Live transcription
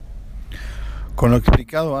Con lo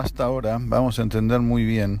explicado hasta ahora, vamos a entender muy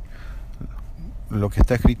bien lo que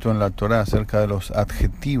está escrito en la Torá acerca de los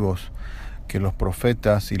adjetivos que los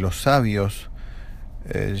profetas y los sabios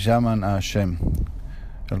llaman a Hashem.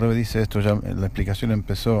 El Rebbe dice esto, la explicación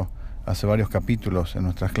empezó hace varios capítulos en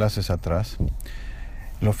nuestras clases atrás.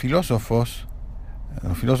 Los filósofos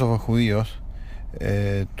judíos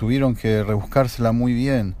tuvieron que rebuscársela muy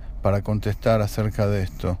bien para contestar acerca de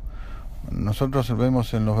esto. Nosotros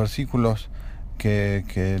vemos en los versículos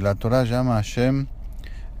que la Torá llama a Hashem,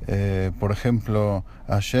 por ejemplo,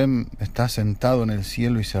 Hashem está sentado en el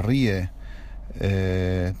cielo y se ríe.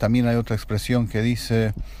 También hay otra expresión que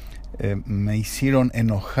dice, me hicieron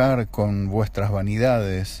enojar con vuestras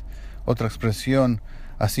vanidades. Otra expresión,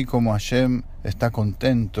 así como Hashem está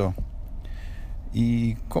contento.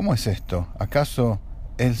 ¿Y cómo es esto? ¿Acaso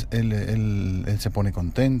él se pone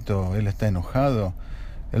contento? ¿Él está enojado?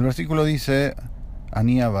 El versículo dice,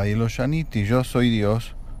 Ani Havai lo Shaniti, yo soy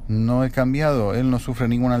Dios, no he cambiado, él no sufre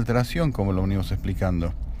ninguna alteración, como lo venimos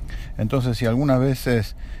explicando. Entonces, si algunas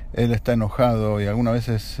veces él está enojado y algunas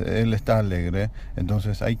veces él está alegre,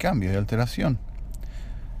 entonces hay cambio, hay alteración.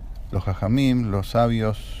 Los jajamim, los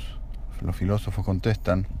sabios, los filósofos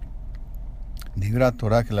contestan, Dibrat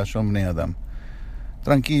Torah Lashon Bnei Adam.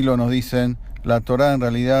 Tranquilo, nos dicen, la Torah en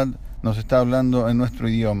realidad nos está hablando en nuestro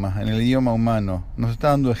idioma, en el idioma humano, nos está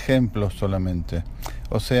dando ejemplos solamente.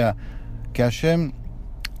 O sea, que Hashem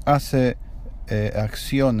hace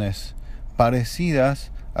acciones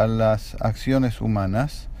parecidas a las acciones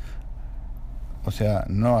humanas, o sea,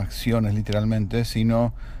 no acciones literalmente,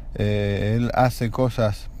 sino él hace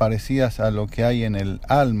cosas parecidas a lo que hay en el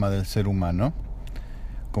alma del ser humano,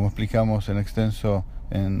 como explicamos en extenso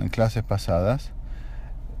en clases pasadas.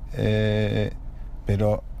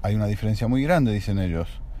 Pero hay una diferencia muy grande, dicen ellos.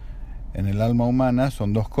 En el alma humana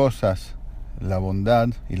son dos cosas, la bondad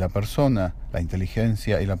y la persona, la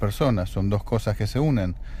inteligencia y la persona, son dos cosas que se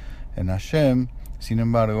unen. En Hashem, sin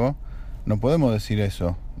embargo, no podemos decir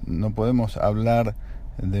eso, no podemos hablar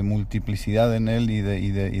de multiplicidad en él y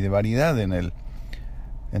de variedad en él.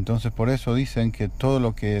 Entonces por eso dicen que todo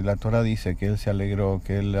lo que la Torá dice, que él se alegró,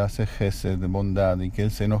 que él hace gesed de bondad y que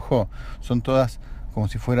él se enojó, son todas como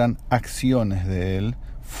si fueran acciones de él,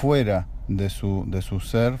 fuera de su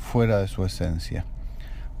ser, fuera de su esencia.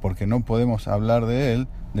 Porque no podemos hablar de él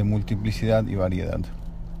de multiplicidad y variedad.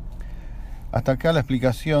 Hasta acá la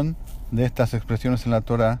explicación de estas expresiones en la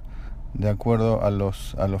Torá, de acuerdo a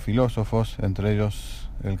los filósofos, entre ellos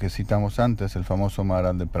el que citamos antes, el famoso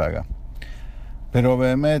Maharal de Praga. Pero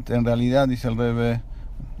Behemet, en realidad, dice el Rebbe,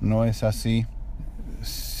 no es así.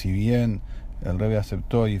 Si bien el Rebbe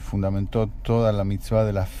aceptó y fundamentó toda la mitzvah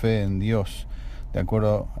de la fe en Dios, de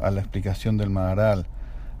acuerdo a la explicación del Maharal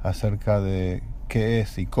acerca de qué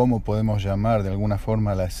es y cómo podemos llamar de alguna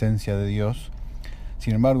forma la esencia de Dios.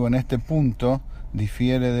 Sin embargo, en este punto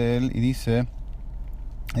difiere de él y dice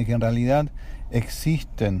que en realidad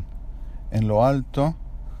existen en lo alto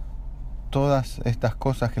todas estas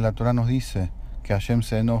cosas que la Torá nos dice, que Hashem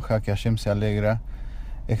se enoja, que Hashem se alegra,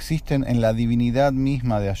 existen en la divinidad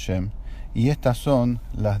misma de Hashem. Y estas son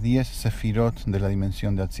las 10 sefirot de la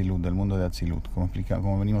dimensión de Atzilut, del mundo de Atzilut,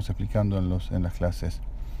 como venimos explicando en las clases.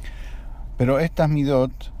 Pero estas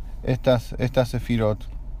midot, estas sefirot,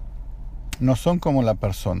 no son como la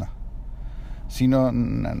persona, sino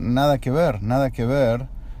nada que ver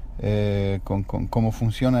con cómo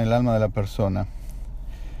funciona el alma de la persona.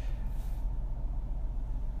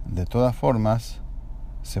 De todas formas,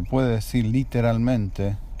 se puede decir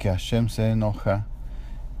literalmente que Hashem se enoja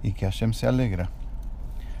y que Hashem se alegra.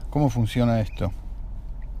 ¿Cómo funciona esto?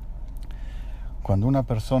 Cuando una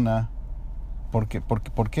persona, ¿por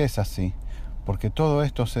qué es así? Porque todo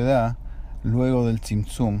esto se da luego del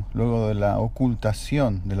tzimtzum, luego de la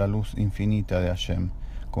ocultación de la luz infinita de Hashem.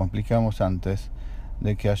 Como explicamos antes,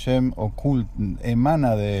 de que Hashem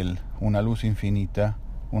emana de él una luz infinita,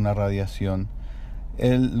 una radiación.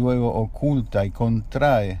 Él luego oculta y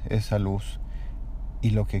contrae esa luz, y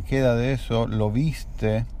lo que queda de eso lo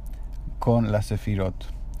viste con la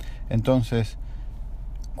sefirot. Entonces,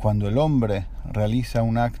 cuando el hombre realiza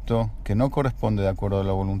un acto que no corresponde de acuerdo a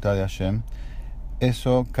la voluntad de Hashem,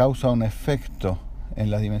 eso causa un efecto en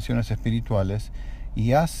las dimensiones espirituales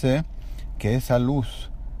y hace que esa luz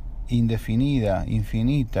indefinida,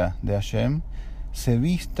 infinita de Hashem se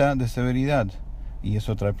vista de severidad, y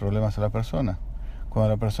eso trae problemas a la persona. Cuando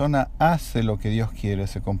la persona hace lo que Dios quiere,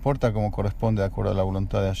 se comporta como corresponde de acuerdo a la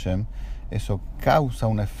voluntad de Hashem, eso causa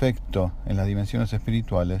un efecto en las dimensiones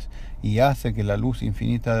espirituales y hace que la luz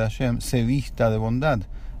infinita de Hashem se vista de bondad,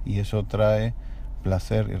 y eso trae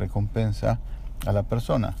placer y recompensa a la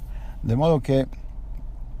persona. De modo que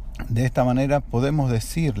De esta manera podemos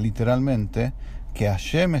decir literalmente que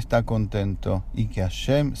Hashem está contento y que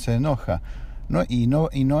Hashem se enoja. Y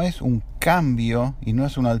no es un cambio y no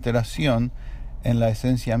es una alteración en la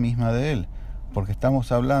esencia misma de Él, porque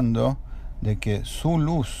estamos hablando de que su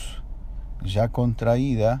luz ya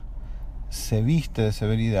contraída se viste de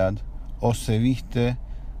severidad o se viste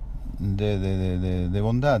de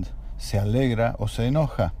bondad, se alegra o se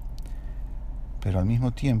enoja, pero al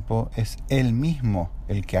mismo tiempo es Él mismo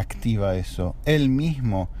el que activa eso, Él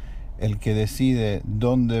mismo el que decide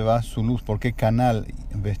dónde va su luz, por qué canal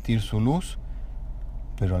vestir su luz,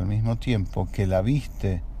 pero al mismo tiempo que la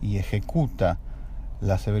viste y ejecuta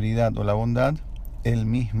la severidad o la bondad, Él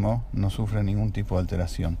mismo no sufre ningún tipo de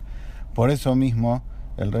alteración. Por eso mismo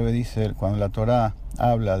el Rebbe dice, cuando la Torá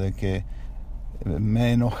habla de que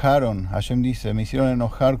me enojaron, Hashem dice, me hicieron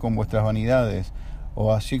enojar con vuestras vanidades,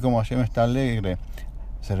 o así como Hashem está alegre,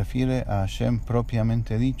 se refiere a Hashem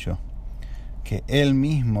propiamente dicho, que Él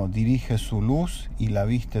mismo dirige su luz y la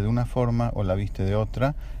viste de una forma o la viste de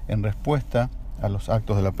otra en respuesta a los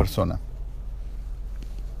actos de la persona.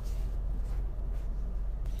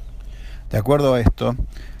 De acuerdo a esto,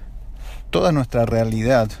 toda nuestra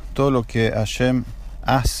realidad, todo lo que Hashem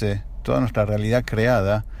hace, toda nuestra realidad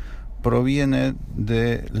creada, proviene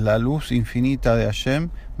de la luz infinita de Hashem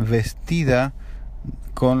vestida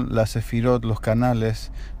con las sefirot, los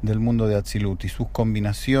canales del mundo de Atzilut y sus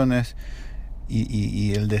combinaciones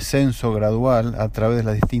y el descenso gradual a través de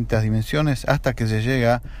las distintas dimensiones hasta que se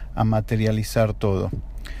llega a materializar todo.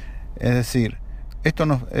 Es decir,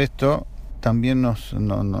 esto también nos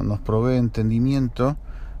provee entendimiento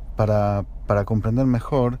para comprender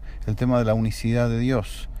mejor el tema de la unicidad de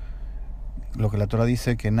Dios. Lo que la Torá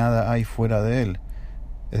dice que nada hay fuera de Él.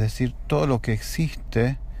 Es decir, todo lo que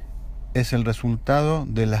existe es el resultado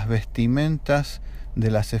de las vestimentas de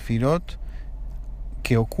la Sefirot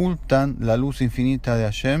que ocultan la luz infinita de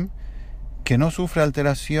Hashem, que no sufre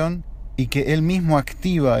alteración y que Él mismo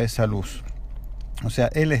activa esa luz. O sea,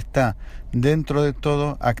 Él está dentro de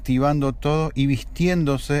todo, activando todo y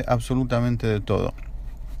vistiéndose absolutamente de todo.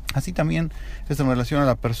 Así también es en relación a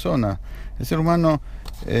la persona. El ser humano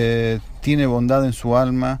tiene bondad en su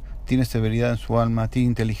alma, tiene severidad en su alma, tiene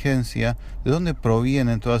inteligencia. ¿De dónde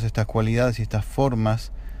provienen todas estas cualidades y estas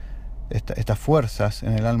formas, estas fuerzas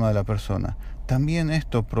en el alma de la persona? También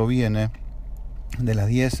esto proviene de las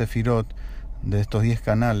 10 sefirot, de estos 10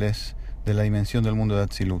 canales de la dimensión del mundo de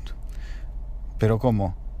Atzilut. Pero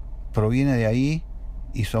 ¿cómo? Proviene de ahí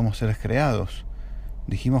y somos seres creados.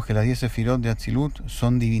 Dijimos que las 10 sefirot de Atzilut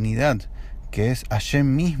son divinidad, que es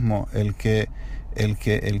Hashem mismo el que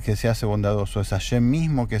se hace bondadoso, es Hashem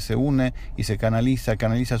mismo que se une y se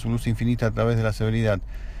canaliza su luz infinita a través de la severidad.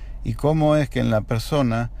 ¿Y cómo es que en la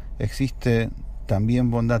persona existe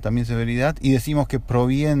también bondad, también severidad? Y decimos que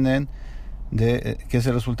provienen que es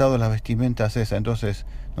el resultado de las vestimentas esa. Entonces,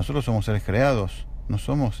 nosotros somos seres creados, no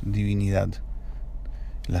somos divinidad.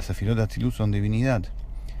 Las sefirot de Atzilut son divinidad.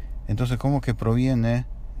 Entonces, ¿cómo que proviene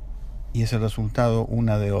y es el resultado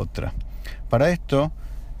una de otra? Para esto,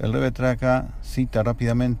 el Rebbe trae acá, cita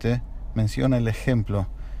rápidamente, menciona el ejemplo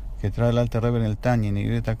que trae el Alter Rebbe en el Tanya, en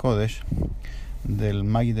Igret HaKodesh, del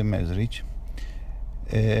Magid de Mezrich,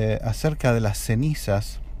 acerca de las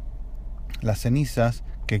cenizas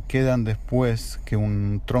que quedan después que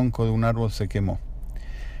un tronco de un árbol se quemó.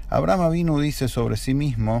 Abraham Avinu dice sobre sí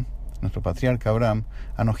mismo, nuestro patriarca Abraham,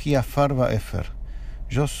 Anoji Afar Va'efer,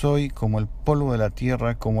 yo soy como el polvo de la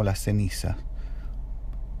tierra, como la ceniza.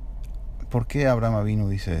 ¿Por qué Abraham Avinu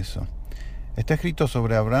dice eso? Está escrito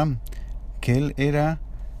sobre Abraham que él era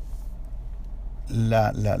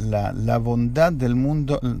la bondad del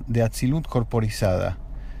mundo de Atzilut corporizada,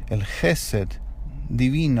 el Gesed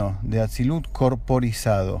divino de Atzilut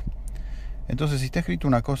corporizado. Entonces, si está escrito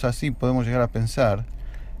una cosa así, podemos llegar a pensar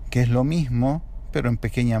que es lo mismo, pero en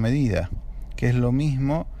pequeña medida, que es lo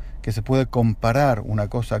mismo, que se puede comparar una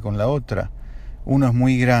cosa con la otra. Uno es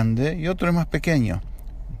muy grande y otro es más pequeño.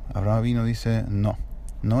 Abraham Avinu dice,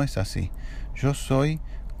 no es así. Yo soy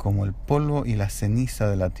como el polvo y la ceniza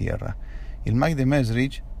de la tierra. Y el Magid de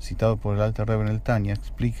Mezrich, citado por el Alter Rebbe en el Tanya,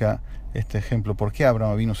 explica este ejemplo. ¿Por qué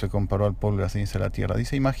Abraham Avinu se comparó al polvo y la ceniza de la tierra?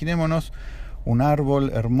 Dice, imaginémonos un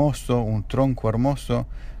árbol hermoso, un tronco hermoso,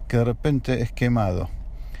 que de repente es quemado.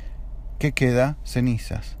 ¿Qué queda?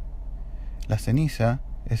 Cenizas. La ceniza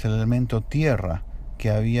es el elemento tierra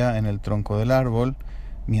que había en el tronco del árbol,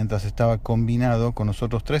 mientras estaba combinado con los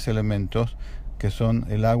otros 3 elementos que son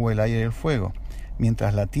el agua, el aire y el fuego.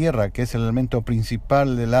 Mientras la tierra, que es el elemento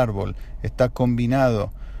principal del árbol, está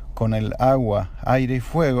combinado con el agua, aire y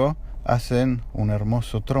fuego, hacen un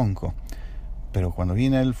hermoso tronco. Pero cuando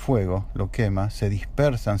viene el fuego, lo quema, se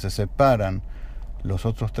dispersan, se separan los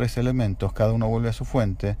otros tres elementos, cada uno vuelve a su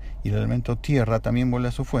fuente, y el elemento tierra también vuelve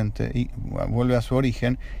a su fuente, y vuelve a su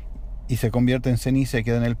origen, y se convierte en ceniza y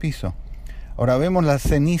queda en el piso. Ahora vemos la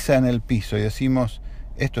ceniza en el piso y decimos,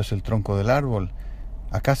 esto es el tronco del árbol.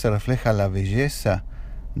 Acá se refleja la belleza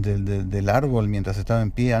del árbol mientras estaba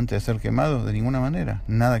en pie antes de ser quemado. De ninguna manera,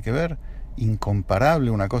 nada que ver,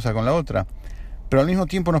 incomparable una cosa con la otra. Pero al mismo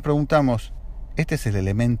tiempo nos preguntamos, ¿este es el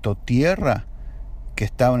elemento tierra que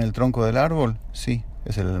estaba en el tronco del árbol? Sí,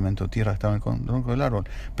 es el elemento tierra que estaba en el tronco del árbol.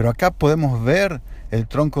 Pero acá podemos ver el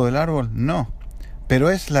tronco del árbol, no. Pero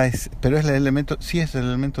es el elemento, sí es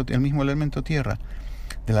el mismo elemento tierra.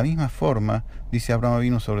 De la misma forma, dice Abraham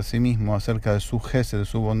Avinu sobre sí mismo acerca de su gesed, de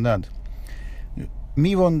su bondad.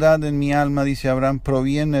 Mi bondad en mi alma, dice Abraham,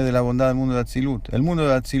 proviene de la bondad del mundo de Atzilut. El mundo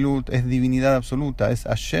de Atzilut es divinidad absoluta, es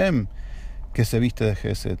Hashem que se viste de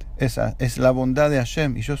gesed. Es la bondad de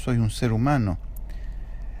Hashem, y yo soy un ser humano.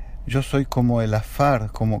 Yo soy como el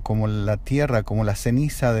afar, como la tierra, como la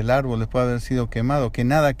ceniza del árbol después de haber sido quemado, que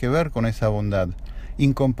nada que ver con esa bondad.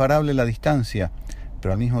 Incomparable la distancia,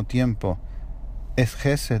 pero al mismo tiempo es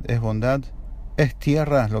gesed, es bondad, es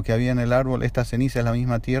tierra lo que había en el árbol, esta ceniza es la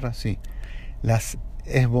misma tierra, sí.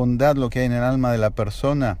 ¿Es bondad lo que hay en el alma de la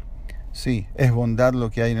persona? Sí. ¿Es bondad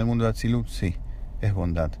lo que hay en el mundo de Atzilut? Sí, es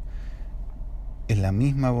bondad. Es la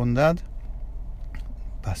misma bondad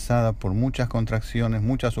pasada por muchas contracciones,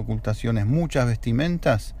 muchas ocultaciones, muchas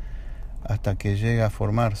vestimentas, hasta que llega a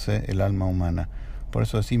formarse el alma humana. Por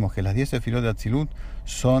eso decimos que las 10 sefirot de Atzilut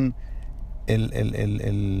son el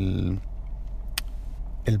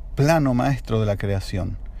plano maestro de la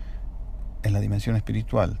creación en la dimensión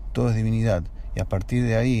espiritual. Todo es divinidad, y a partir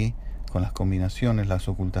de ahí, con las combinaciones, las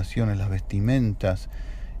ocultaciones, las vestimentas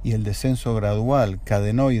y el descenso gradual,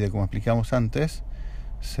 cadenoide, como explicamos antes,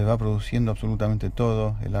 se va produciendo absolutamente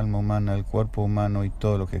todo, el alma humana, el cuerpo humano y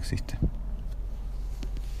todo lo que existe.